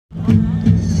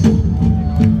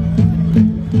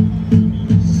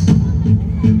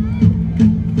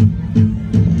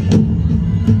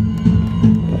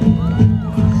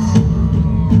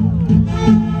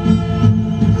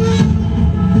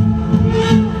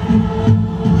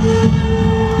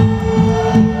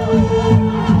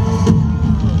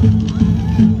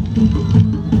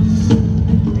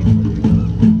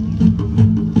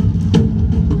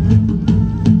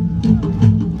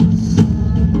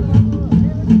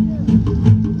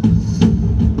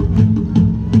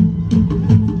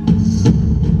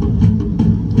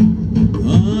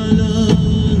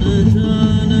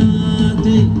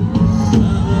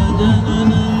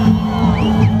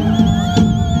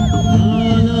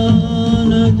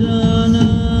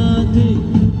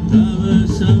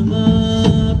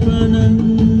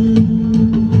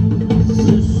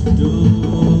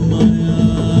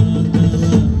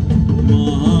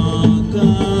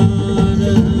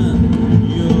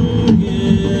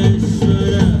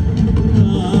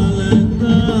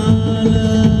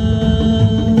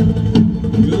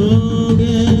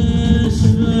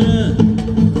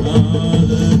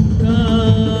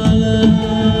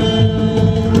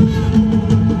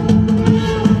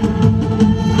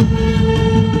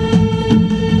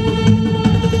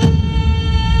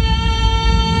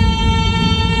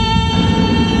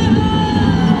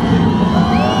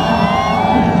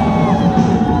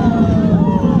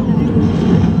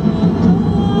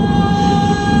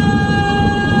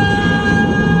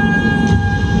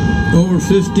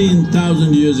Around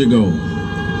 15,000 years ago,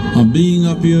 a being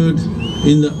appeared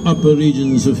in the upper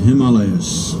regions of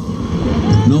Himalayas.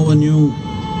 No one knew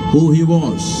who he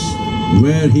was,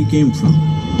 where he came from.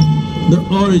 The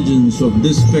origins of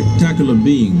this spectacular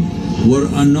being were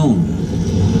unknown.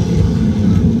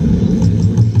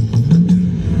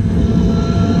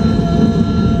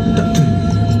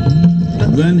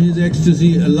 When his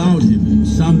ecstasy allowed him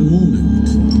some movement,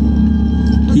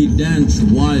 he danced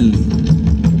wildly.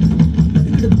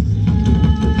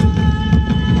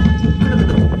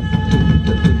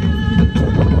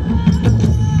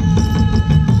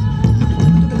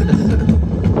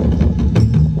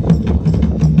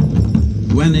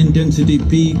 When intensity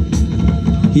peaked,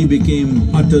 he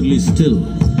became utterly still.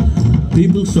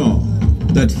 People saw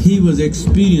that he was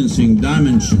experiencing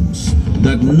dimensions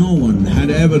that no one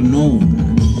had ever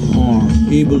known or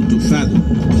able to fathom.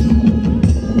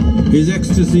 His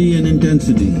ecstasy and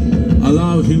intensity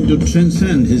allowed him to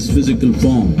transcend his physical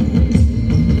form.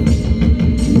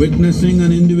 Witnessing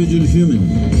an individual human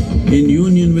in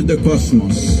union with the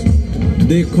cosmos,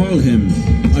 they called him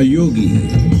a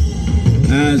yogi,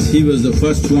 as he was the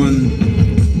first one,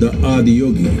 the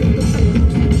Adiyogi.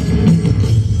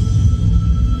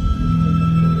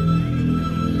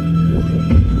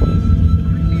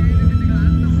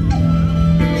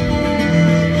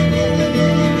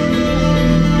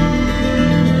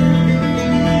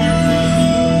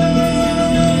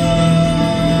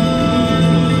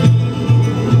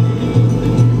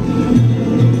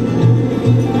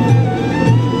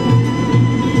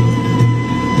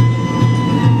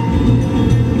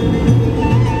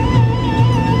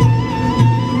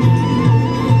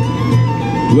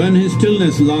 When his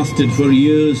stillness lasted for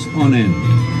years on end,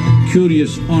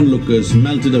 curious onlookers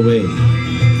melted away.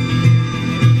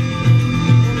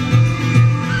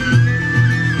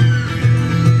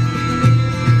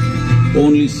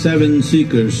 Only 7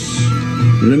 seekers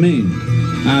remained,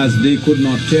 as they could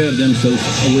not tear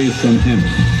themselves away from him.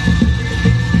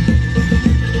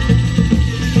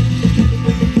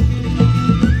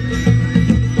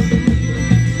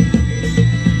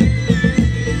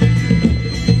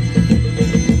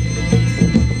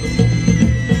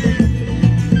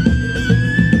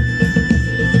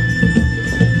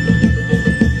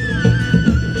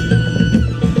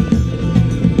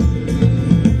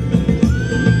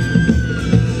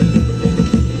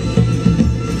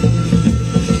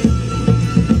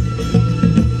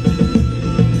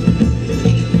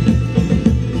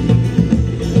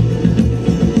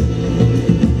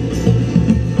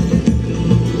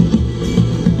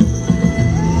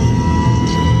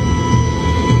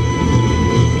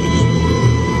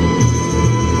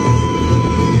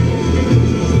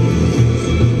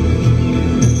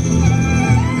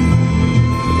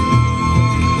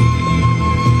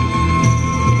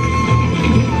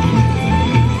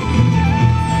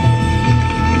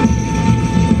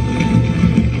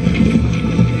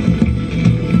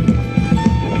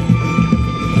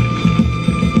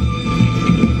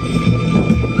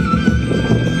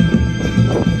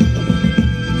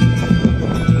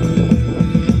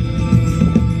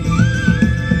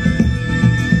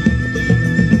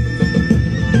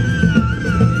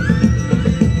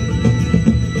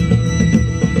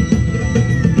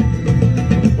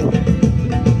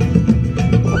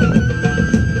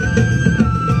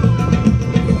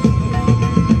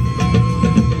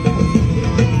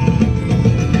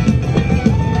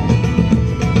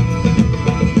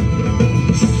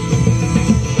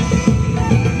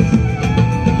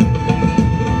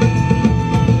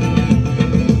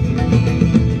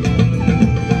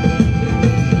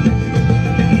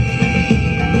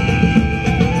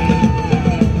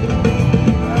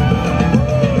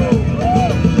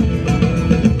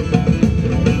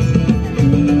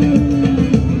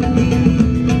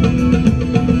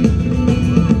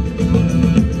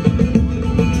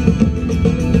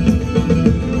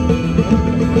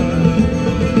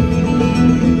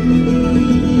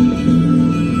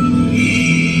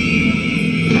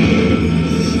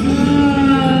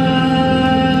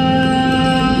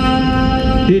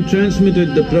 He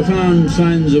transmitted the profound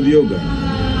science of yoga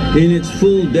in its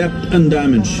full depth and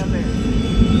dimension.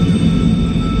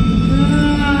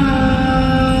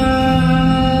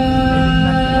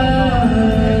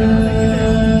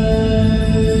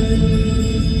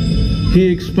 He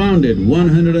expounded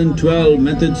 112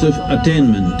 methods of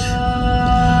attainment,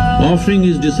 offering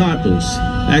his disciples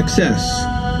access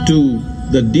to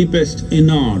the deepest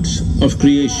innards of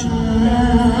creation.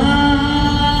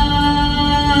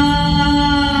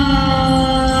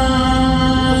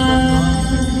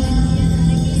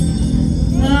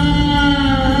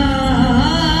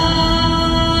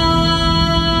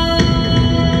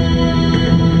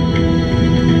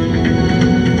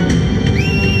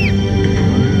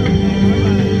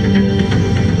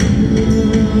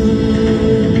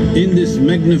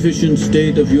 magnificent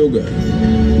state of yoga,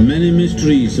 many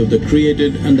mysteries of the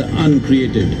created and the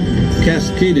uncreated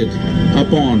cascaded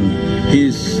upon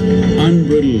his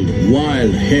unbridled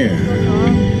wild hair.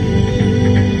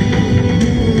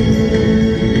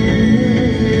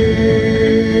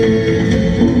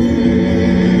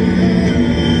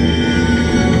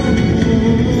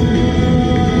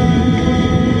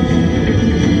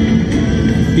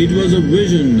 It was a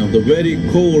vision of the very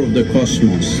core of the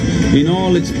cosmos in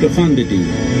all its profundity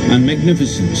and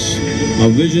magnificence, a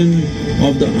vision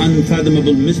of the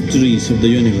unfathomable mysteries of the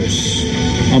universe,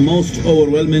 a most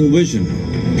overwhelming vision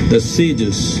the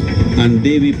sages and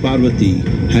Devi Parvati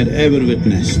had ever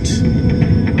witnessed.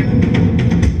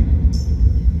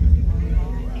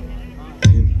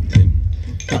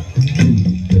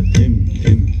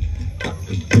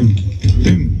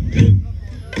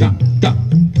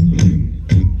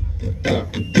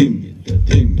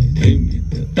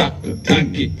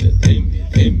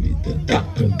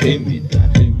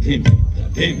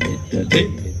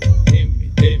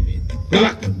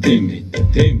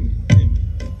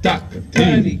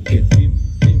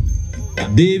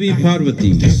 Devi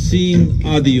Parvati, seeing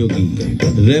Adiyogi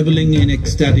reveling in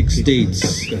ecstatic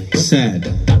states, said,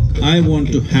 "I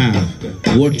want to have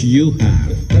what you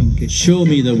have. Show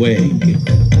me the way."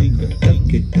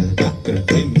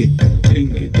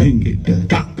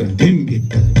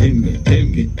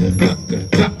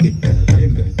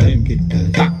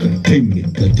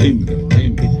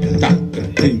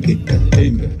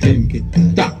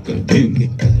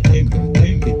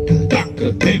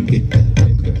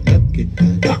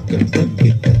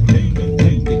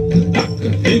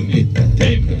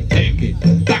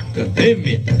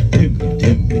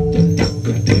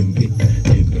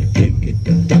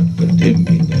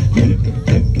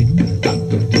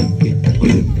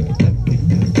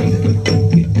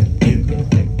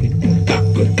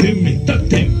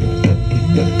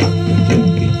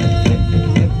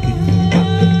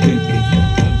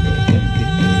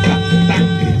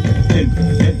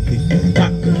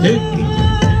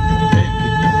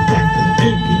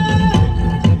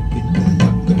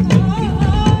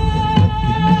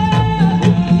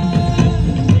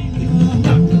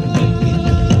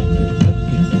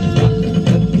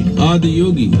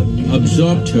 Adiyogi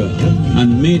absorbed her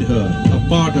and made her a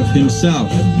part of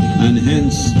himself, and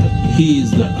hence he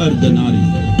is the Ardhanari,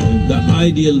 the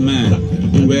ideal man,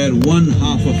 where one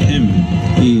half of him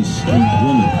is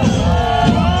woman.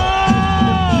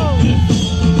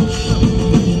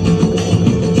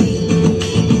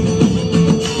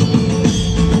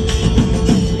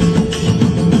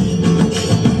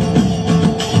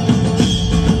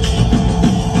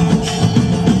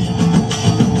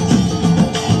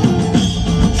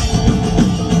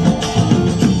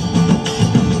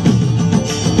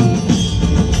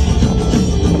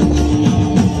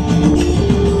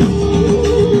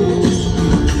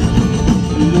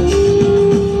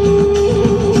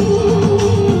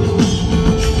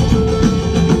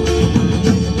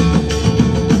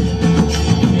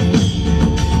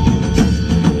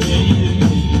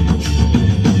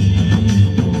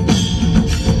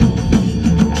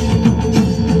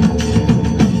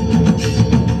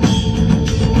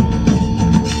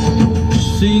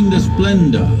 Seeing the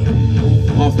splendor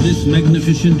of this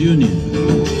magnificent union,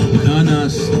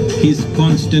 Ghanas, his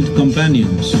constant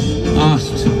companions,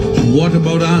 asked, "What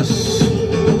about us?"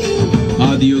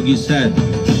 Adiyogi said,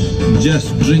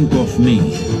 "Just drink of me,"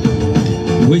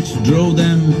 which drove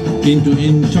them into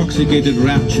intoxicated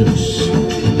raptures.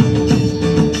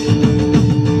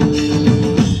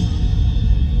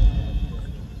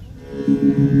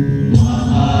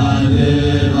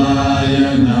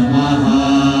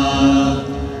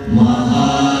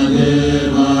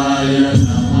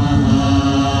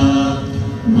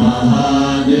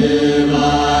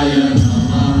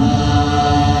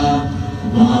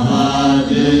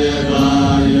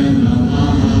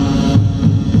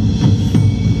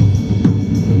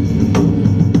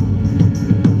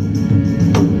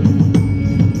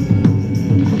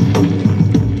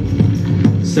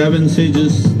 Seven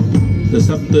sages, the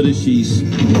Saptarishis,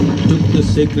 took the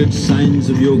sacred science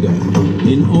of yoga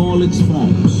in all its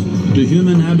forms to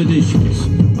human habitations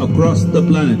across the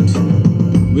planet,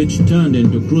 which turned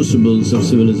into crucibles of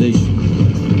civilization.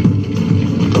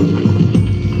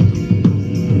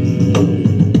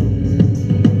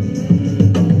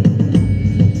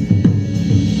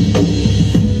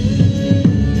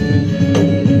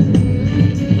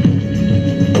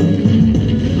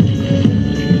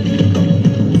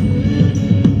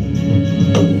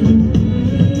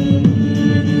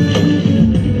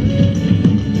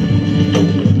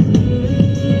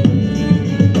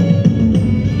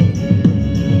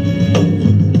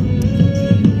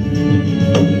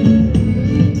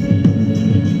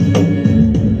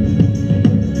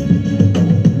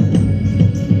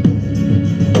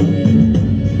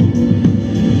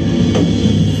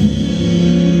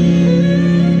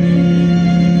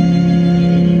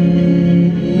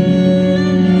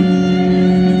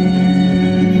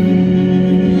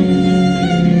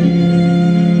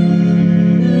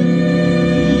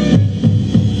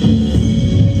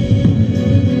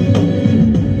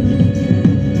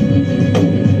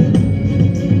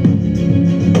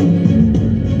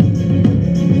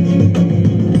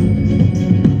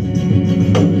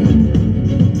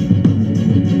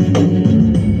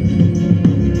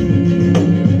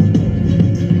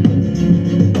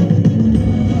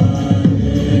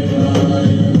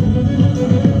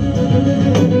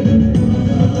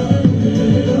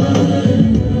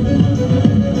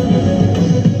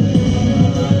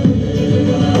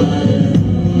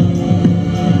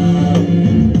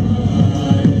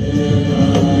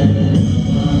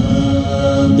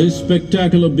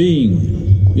 spectacular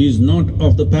being is not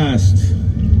of the past,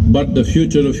 but the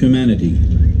future of humanity.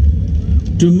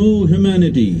 To move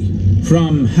humanity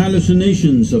from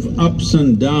hallucinations of ups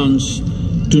and downs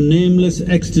to nameless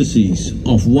ecstasies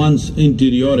of one's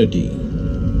interiority.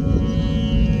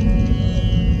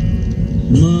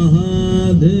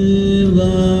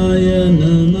 Mahadevaya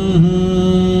Namaha,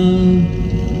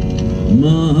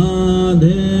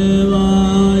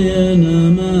 Mahadevaya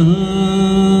Namaha,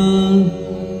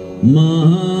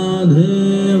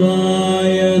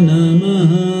 Mahadevaya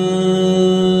Namaha.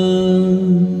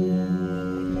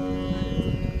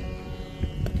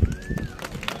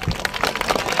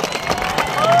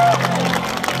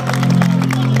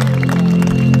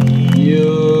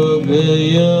 Yoga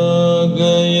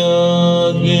Yoga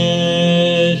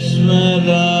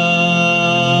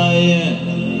Yogeshwaraya,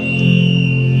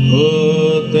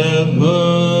 Bhuta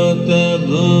Bhuta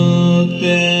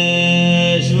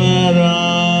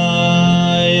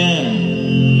Bhuteshwaraya,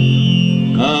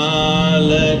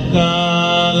 Kala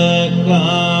Kala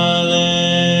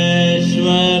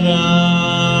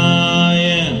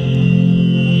Kaleshwaraya,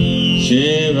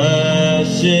 Shiva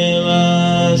Shiva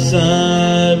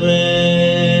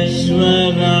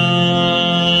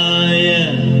Sarveshwaraya,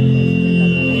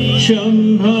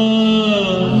 Shambha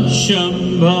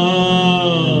Shambha